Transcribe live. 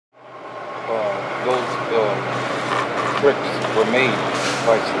those bricks were made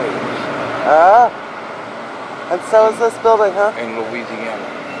by slaves. And so is this building, huh? In Louisiana.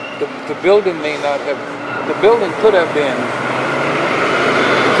 The building may not have, the building could have been,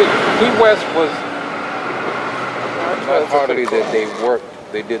 Key West was not hardly that they worked,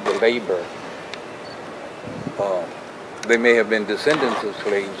 they did the labor. They may have been descendants of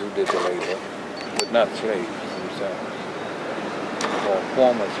slaves who did the labor, but not slaves themselves, or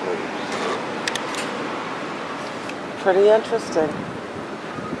former slaves. Pretty interesting.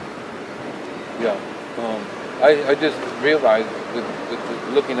 Yeah. I just realized with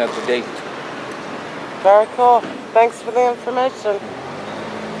looking at the date. Very cool. Thanks for the information.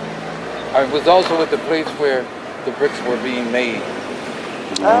 I was also at the place where the bricks were being made.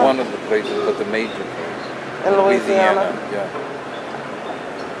 One of the places, but the major place. In Louisiana? Yeah.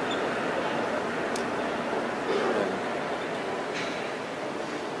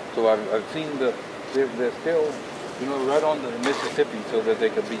 So I've seen they're still, you know, right on the Mississippi so that they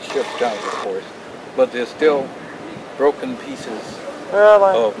could be shipped out, of course. But there's still broken pieces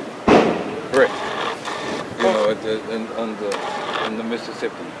of brick, you know, in the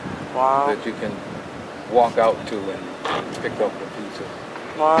Mississippi. Wow. That you can walk out to and pick up the pieces.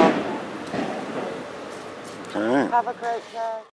 Wow. All right. Have a great day.